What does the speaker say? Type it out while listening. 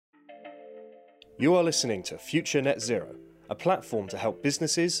You are listening to Future Net Zero, a platform to help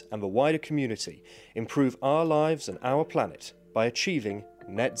businesses and the wider community improve our lives and our planet by achieving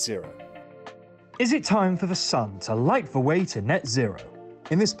net zero. Is it time for the sun to light the way to net zero?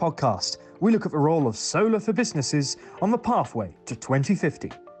 In this podcast, we look at the role of solar for businesses on the pathway to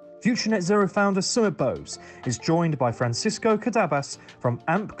 2050. Future Net Zero founder Sumit Bose is joined by Francisco Cadabas from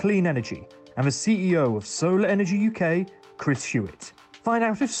AMP Clean Energy and the CEO of Solar Energy UK, Chris Hewitt. Find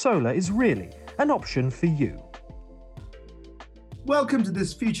out if solar is really an option for you. Welcome to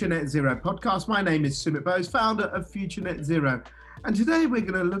this Future Net Zero podcast. My name is Sumit Bose, founder of Future Net Zero. And today we're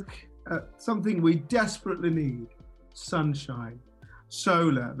going to look at something we desperately need: sunshine,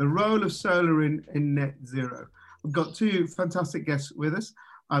 solar, the role of solar in net zero. We've got two fantastic guests with us.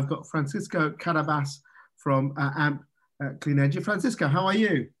 I've got Francisco Cadabas from AMP Clean Energy. Francisco, how are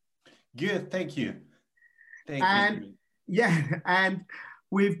you? Good, thank you. And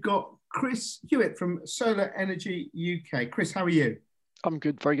we've got Chris Hewitt from Solar Energy UK. Chris, how are you? I'm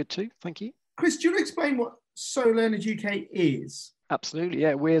good, very good too, thank you. Chris, do you want to explain what Solar Energy UK is? Absolutely,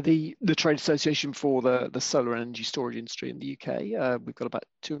 yeah. We're the trade association for the solar energy storage industry in the UK. We've got about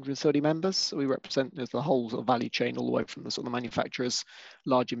 230 members. So we represent the whole sort of value chain, all the way from the sort of manufacturers,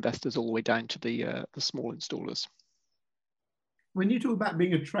 large investors, all the way down to the small installers. When you talk about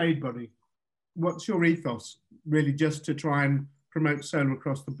being a trade body, what's your ethos? Really just to try and promote solar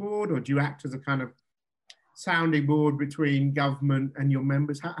across the board, or do you act as a kind of sounding board between government and your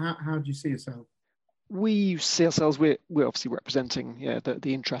members? How do you see yourself? We see ourselves, we're obviously representing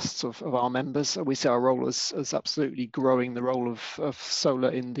the interests of our members. We see our role as absolutely growing the role of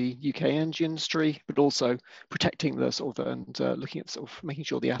solar in the UK energy industry, but also protecting the sort of and looking at sort of making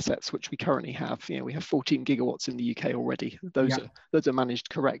sure the assets which we currently have. We have 14 gigawatts in the UK already. Those are managed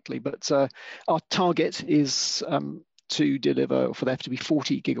correctly, but our target is to deliver for there to be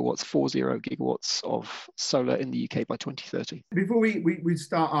 40 gigawatts of solar in the UK by 2030. Before we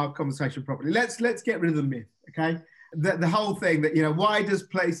start our conversation properly, let's get rid of the myth, okay? The whole thing that, why does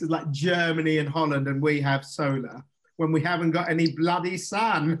places like Germany and Holland and we have solar when we haven't got any bloody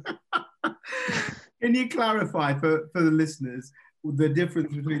sun? Can you clarify for the listeners the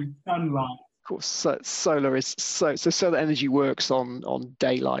difference between sunlight? Of course, solar energy works on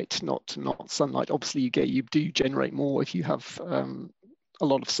daylight, not sunlight. Obviously, you do generate more if you have a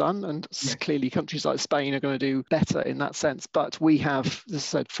lot of sun, and clearly countries like Spain are going to do better in that sense. But we have, as I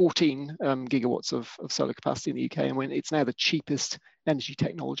said, 14 gigawatts of solar capacity in the UK, and it's now the cheapest energy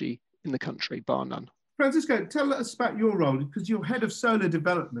technology in the country, bar none. Francisco, tell us about your role, because you're head of solar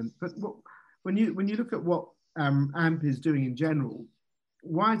development. But when you look at what AMP is doing in general,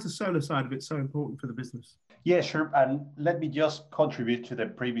 why is the solar side of it so important for the business? Yeah, sure. And let me just contribute to the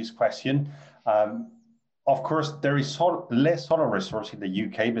previous question. Of course, there is less solar resource in the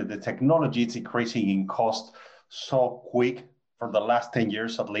UK, but the technology is increasing in cost so quick for the last 10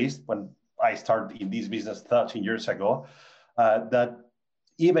 years, at least, when I started in this business 13 years ago, that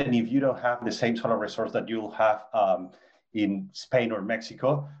even if you don't have the same solar resource that you'll have in Spain or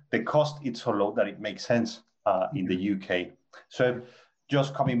Mexico, the cost is so low that it makes sense in the UK. So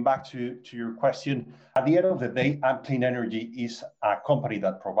just coming back to your question, at the end of the day, AMP Clean Energy is a company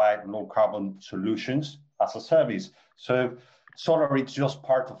that provides low carbon solutions as a service. So solar is just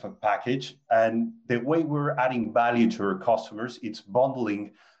part of a package. And the way we're adding value to our customers, it's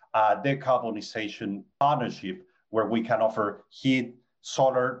bundling decarbonization partnership where we can offer heat,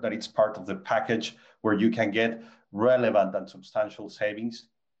 solar, that it's part of the package, where you can get relevant and substantial savings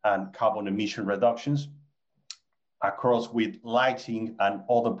and carbon emission reductions across with lighting and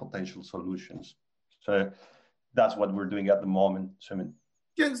other potential solutions. So that's what we're doing at the moment, Sumit.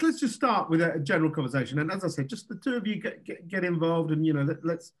 Gents, let's just start with a general conversation. And as I said, just the two of you get involved, and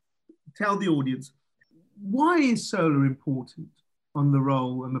let's tell the audience, why is solar important on the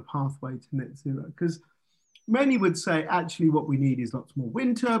role and the pathway to net zero? Because many would say, actually, what we need is lots more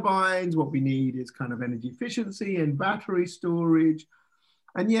wind turbines. What we need is kind of energy efficiency and battery storage.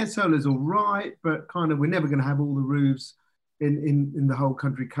 And yes, solar's all right, but kind of we're never going to have all the roofs in the whole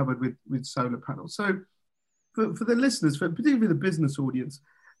country covered with solar panels. So for the listeners, particularly the business audience,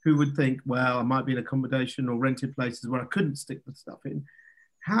 who would think, well, I might be in accommodation or rented places where I couldn't stick the stuff in,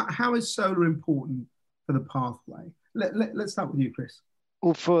 how is solar important for the pathway? Let's start with you, Chris.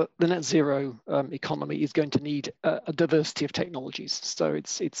 Well, for the net zero economy is going to need a diversity of technologies. So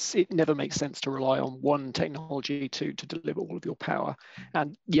it never makes sense to rely on one technology to deliver all of your power.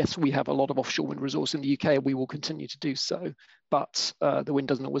 And yes, we have a lot of offshore wind resource in the UK, and we will continue to do so. But the wind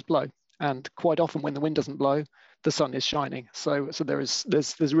doesn't always blow. And quite often when the wind doesn't blow, the sun is shining. So there's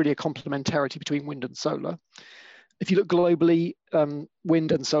really a complementarity between wind and solar. If you look globally,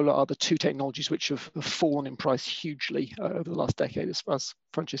 wind and solar are the two technologies which have fallen in price hugely over the last decade, as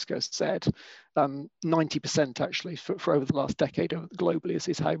Francisco said. 90% actually for over the last decade globally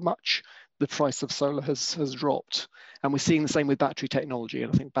is how much the price of solar has dropped. And we're seeing the same with battery technology.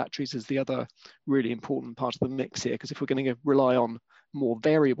 And I think batteries is the other really important part of the mix here, because if we're going to rely on more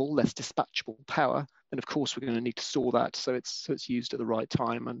variable, less dispatchable power, then of course we're going to need to store that so it's used at the right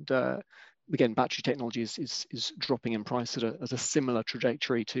time. And again, battery technology is dropping in price at a similar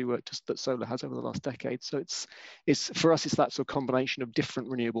trajectory to that solar has over the last decade. So it's for us, it's that sort of combination of different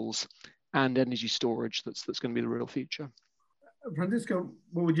renewables and energy storage that's going to be the real future. Francisco,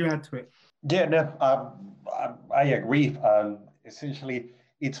 what would you add to it? Yeah, no, I agree. Essentially,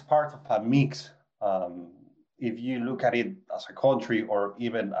 it's part of a mix. If you look at it as a country, or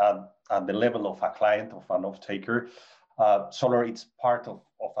even at the level of a client, of an off-taker, solar, it's part of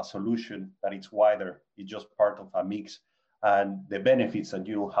a solution that it's wider. It's just part of a mix. And the benefits that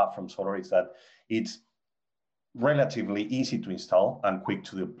you have from solar is that it's relatively easy to install and quick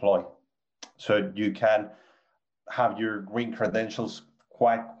to deploy. So you can have your green credentials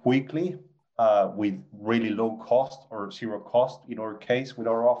quite quickly with really low cost or zero cost in our case with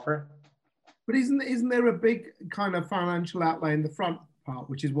our offer. But isn't there a big kind of financial outlay in the front part,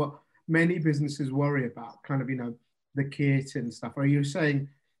 which is what many businesses worry about, kind of, the kit and stuff? Are you saying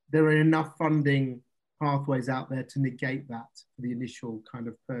there are enough funding pathways out there to negate that for the initial kind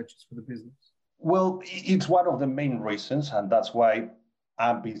of purchase for the business? Well, it's one of the main reasons, and that's why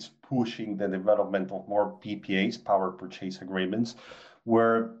AMP is pushing the development of more PPAs, power purchase agreements,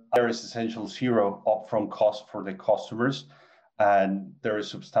 where there is essential zero upfront cost for the customers, and there is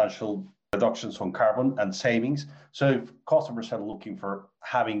substantial reductions on carbon and savings. So if customers are looking for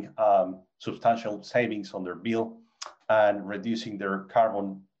having substantial savings on their bill and reducing their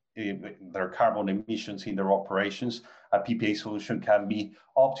carbon emissions in their operations, a PPA solution can be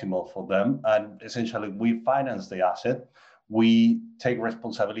optimal for them. And essentially, we finance the asset. We take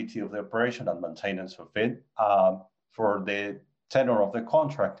responsibility of the operation and maintenance of it for the tenure of the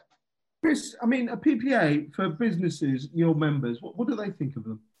contract. Chris, I mean, a PPA for businesses, your members, what do they think of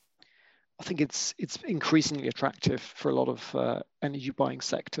them? I think it's increasingly attractive for a lot of energy buying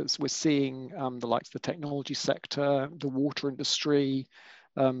sectors. We're seeing the likes of the technology sector, the water industry,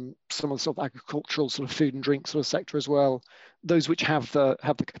 some of the sort of agricultural sort of food and drink sort of sector as well. Those which have the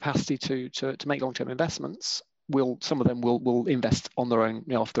capacity to make long-term investments some of them will invest on their own,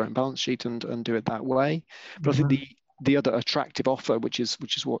 off their own balance sheet and do it that way. But I think the other attractive offer, which is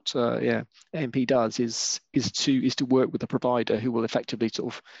what AMP does, is to work with a provider who will effectively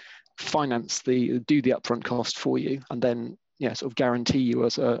sort of finance do the upfront cost for you, and then sort of guarantee you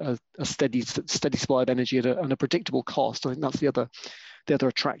as a steady supply of energy at a predictable cost. I think that's the other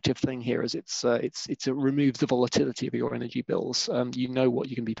attractive thing here, is it removes the volatility of your energy bills. You know what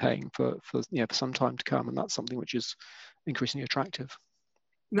you can be paying for some time to come, and that's something which is increasingly attractive.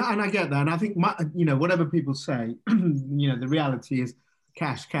 No, and I get that, and I think whatever people say, the reality is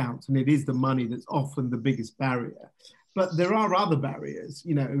cash counts, and it is the money that's often the biggest barrier. But there are other barriers,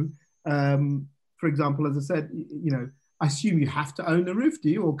 for example, as I said, I assume you have to own the roof, do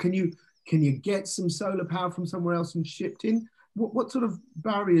you? Or can you get some solar power from somewhere else and shipped in? What sort of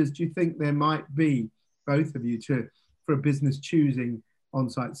barriers do you think there might be, both of you, for a business choosing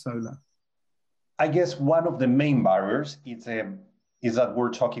on-site solar? I guess one of the main barriers is that when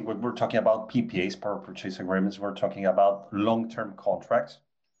we're talking about PPAs, power purchase agreements, we're talking about long-term contracts.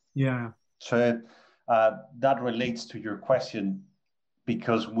 Yeah. So that relates to your question,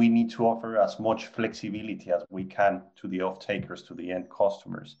 because we need to offer as much flexibility as we can to the off-takers, to the end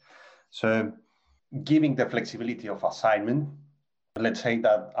customers. So giving the flexibility of assignment, let's say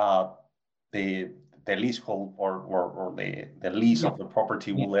that the leasehold or the lease of the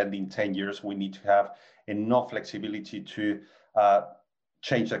property will end in 10 years, we need to have enough flexibility to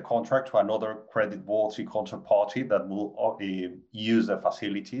change the contract to another creditworthy counterparty that will use the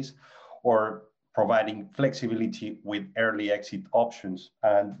facilities, or providing flexibility with early exit options.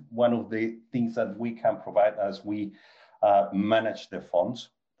 And one of the things that we can provide as we manage the funds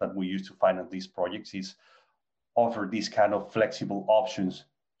that we use to finance these projects is offer these kind of flexible options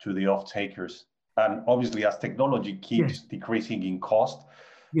to the off-takers. And obviously, as technology keeps decreasing in cost,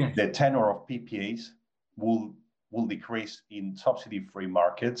 the tenor of PPAs will decrease in subsidy-free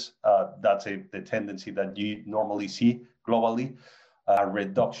markets. That's the tendency that you normally see globally, a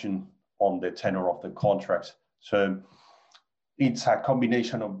reduction on the tenor of the contracts. So it's a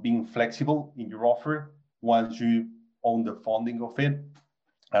combination of being flexible in your offer once you own the funding of it,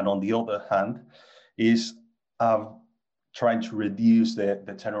 and on the other hand is trying to reduce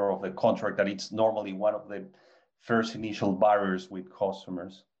the tenor of the contract, that it's normally one of the first initial barriers with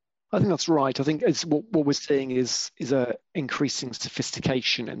customers. I think that's right. I think it's what we're seeing is a increasing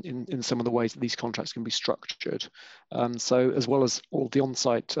sophistication in some of the ways that these contracts can be structured. So as well as all the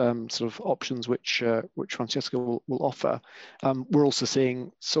on-site sort of options which Francesca will offer, we're also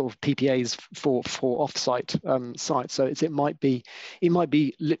seeing sort of PPAs for off-site sites. So it might be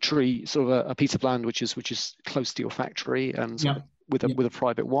literally sort of a piece of land which is close to your factory and with a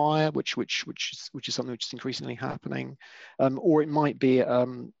private wire, which is something which is increasingly happening, or it might be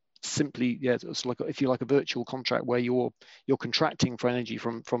simply, it's like, if you like, a virtual contract where you're contracting for energy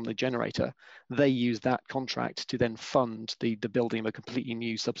from the generator. They use that contract to then fund the building of a completely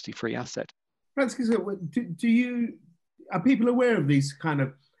new subsidy-free asset. Francesca, are people aware of these kind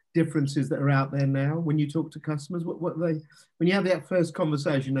of differences that are out there now when you talk to customers? When you have that first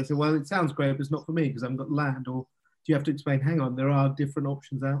conversation, they say, well, it sounds great, but it's not for me because I haven't got land. Or do you have to explain, hang on, there are different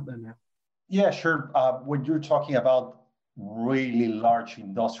options out there now? Yeah, sure. When you're talking about really large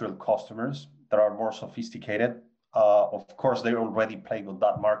industrial customers that are more sophisticated, of course, they're already playing on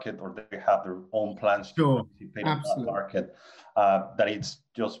that market, or they have their own plans to participate in that market. That it's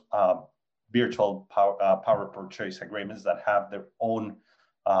just virtual power purchase agreements that have their own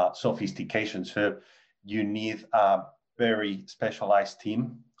sophistication. So you need a very specialized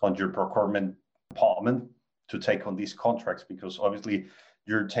team on your procurement department to take on these contracts, because obviously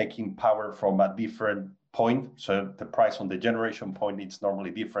you're taking power from a different point. So the price on the generation point is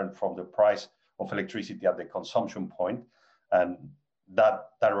normally different from the price of electricity at the consumption point. And that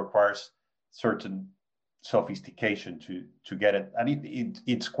requires certain sophistication to get it. And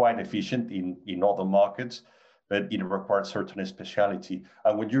it's quite efficient in other markets, but it requires certain speciality.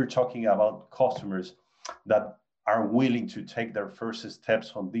 And when you're talking about customers that are willing to take their first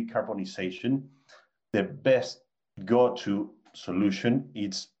steps on decarbonization, the best go-to solution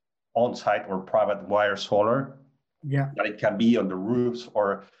is on-site or private wire solar. That it can be on the roofs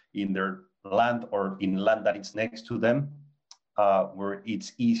or in their land or in land that is next to them, where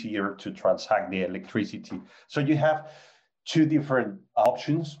it's easier to transact the electricity. So you have two different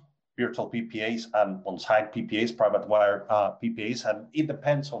options: virtual PPAs and on-site PPAs, private wire PPAs, and it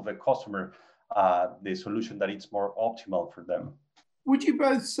depends on the customer, the solution that is more optimal for them. Would you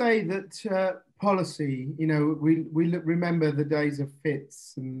both say that policy, we remember the days of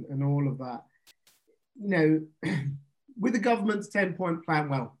FITs and all of that, with the government's 10-point plan,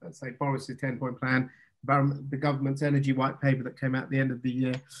 well, let's say Boris's 10-point plan, the government's energy white paper that came out at the end of the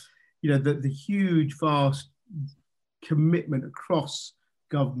year, the huge, vast commitment across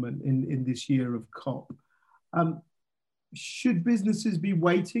government in this year of COP. Should businesses be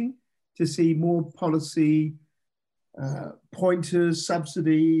waiting to see more policy pointers,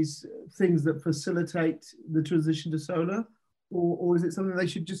 subsidies, things that facilitate the transition to solar, or is it something they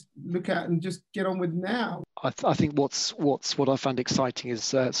should just look at and just get on with now? I think what I found exciting is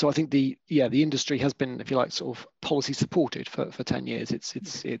so I think the industry has been, if you like, sort of policy supported for 10 years.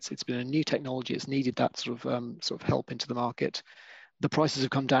 It's been a new technology. It's needed that sort of help into the market. The prices have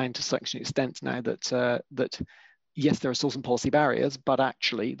come down to such an extent now that yes, there are still some policy barriers, but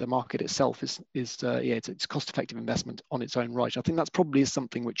actually the market itself it's cost-effective investment on its own right. I think that's probably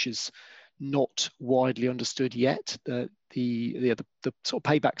something which is not widely understood yet. The sort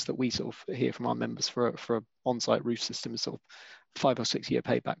of paybacks that we sort of hear from our members for an on-site roof system is sort of 5 or 6 year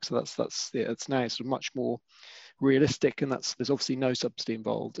payback. So it's now sort of much more realistic, and there's obviously no subsidy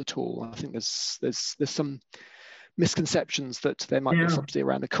involved at all. I think there's some misconceptions that there might be a subsidy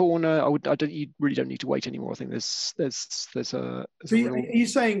around the corner. You really don't need to wait anymore. I think there's a. So are you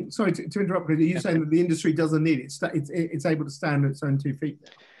saying? Sorry to interrupt. Are you saying that the industry doesn't need it? It's able to stand on its own 2 feet now?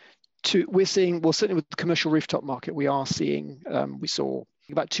 We're seeing, well, certainly with the commercial rooftop market, we saw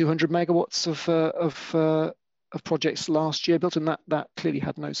about 200 megawatts of projects last year built, and that clearly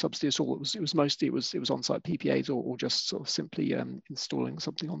had no subsidy at all. It was mostly on-site PPAs or just sort of simply installing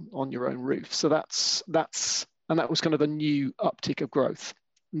something on your own roof. So that was kind of a new uptick of growth.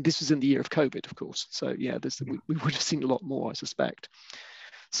 And this was in the year of COVID, of course. So yeah, we would have seen a lot more, I suspect.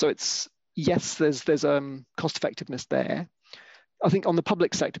 So there's cost effectiveness there. I think on the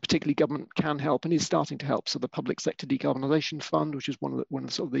public sector, particularly, government can help and is starting to help. So the Public Sector Decarbonisation Fund, which is one of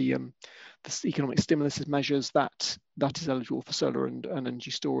the sort of the economic stimulus measures that is eligible for solar and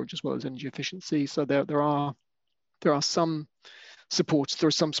energy storage as well as energy efficiency. So there are some support. There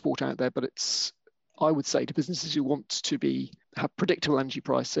is some support out there, but I would say to businesses who want to have predictable energy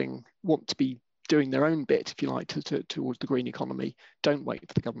pricing, want to be doing their own bit, if you like, towards the green economy, don't wait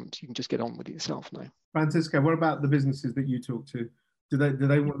for the government. You can just get on with it yourself now. Francesca, what about the businesses that you talk to? Do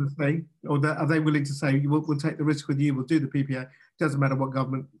they want to stay, or are they willing to say, we'll take the risk with you, we'll do the PPA, doesn't matter what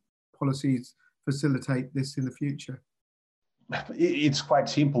government policies facilitate this in the future? It's quite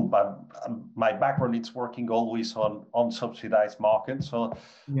simple, but my background is working always on subsidized markets. So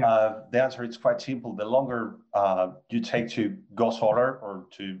the answer is quite simple. The longer you take to go solar or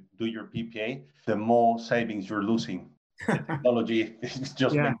to do your PPA, the more savings you're losing. Technology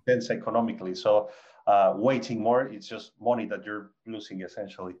just makes sense economically. So waiting more, it's just money that you're losing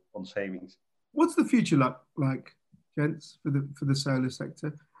essentially on savings. What's the future like, gents, for the solar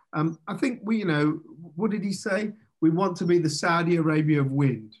sector? I think what did he say? We want to be the Saudi Arabia of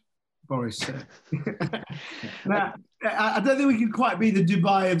wind, Boris said. Now, I don't think we can quite be the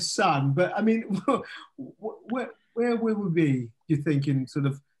Dubai of sun, but I mean, where will we be, do you think, in sort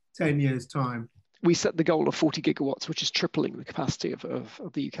of 10 years' time? We set the goal of 40 gigawatts, which is tripling the capacity of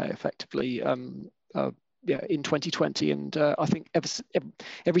the UK effectively. In 2020, and I think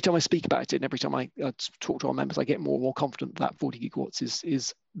every time I speak about it, and every time I talk to our members, I get more and more confident that 40 gigawatts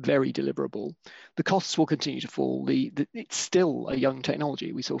is very deliverable. The costs will continue to fall. It's still a young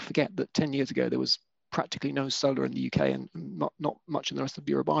technology. We sort of forget that 10 years ago there was practically no solar in the UK and not much in the rest of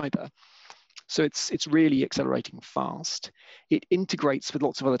Europe either. So it's really accelerating fast. It integrates with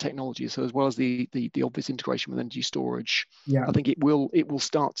lots of other technologies. So as well as the obvious integration with energy storage, I think it will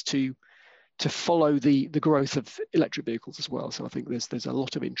start to follow the growth of electric vehicles as well. So I think there's a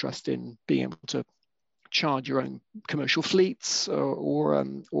lot of interest in being able to charge your own commercial fleets or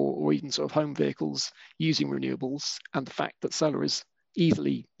even sort of home vehicles using renewables, and the fact that solar is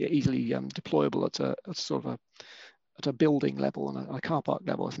easily deployable at a building level and a car park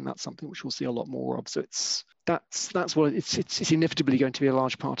level. I think that's something which we'll see a lot more of. So that's what it's inevitably going to be a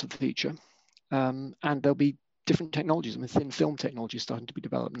large part of the future, and there'll be different technologies. I mean, thin film technology is starting to be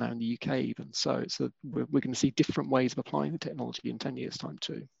developed now in the UK even. So we're going to see different ways of applying the technology in 10 years' time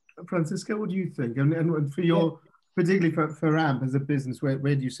too. Francisco, what do you think? And for your, particularly for AMP as a business, where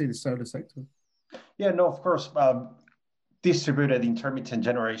do you see the solar sector? Yeah, no, of course. Distributed intermittent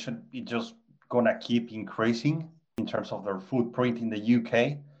generation is just going to keep increasing in terms of their footprint in the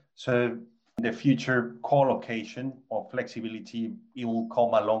UK. So in the future, co-location or flexibility, it will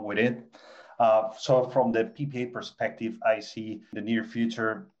come along with it. So from the PPA perspective, I see the near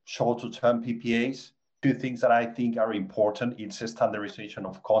future short-term PPAs. Two things that I think are important. It's a standardization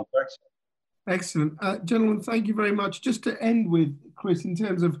of contracts. Excellent. Gentlemen, thank you very much. Just to end with, Chris, in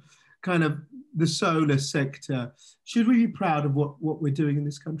terms of kind of the solar sector, should we be proud of what we're doing in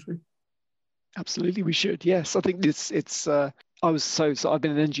this country? Absolutely, we should. Yes, I think it's. I've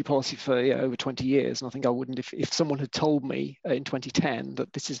been in energy policy for over 20 years, and I think I wouldn't if someone had told me in 2010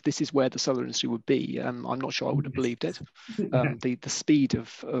 that this is where the solar industry would be. I'm not sure I would have believed it. The speed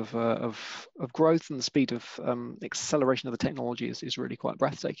of growth and the speed of acceleration of the technology is really quite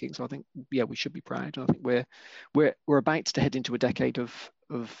breathtaking. So I think we should be proud. And I think we're about to head into a decade of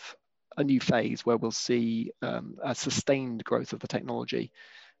a new phase where we'll see a sustained growth of the technology.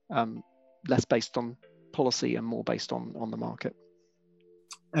 Less based on policy and more based on the market.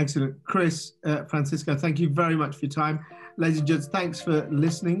 Excellent. Chris, Francisco, thank you very much for your time. Ladies and gents, thanks for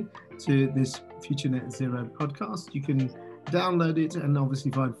listening to this Future Net Zero podcast. You can download it and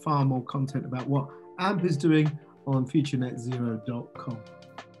obviously find far more content about what AMP is doing on futurenetzero.com.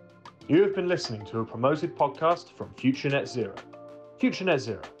 You have been listening to a promoted podcast from Future Net Zero. Future Net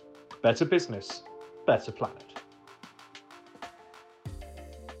Zero. Better business, better planet.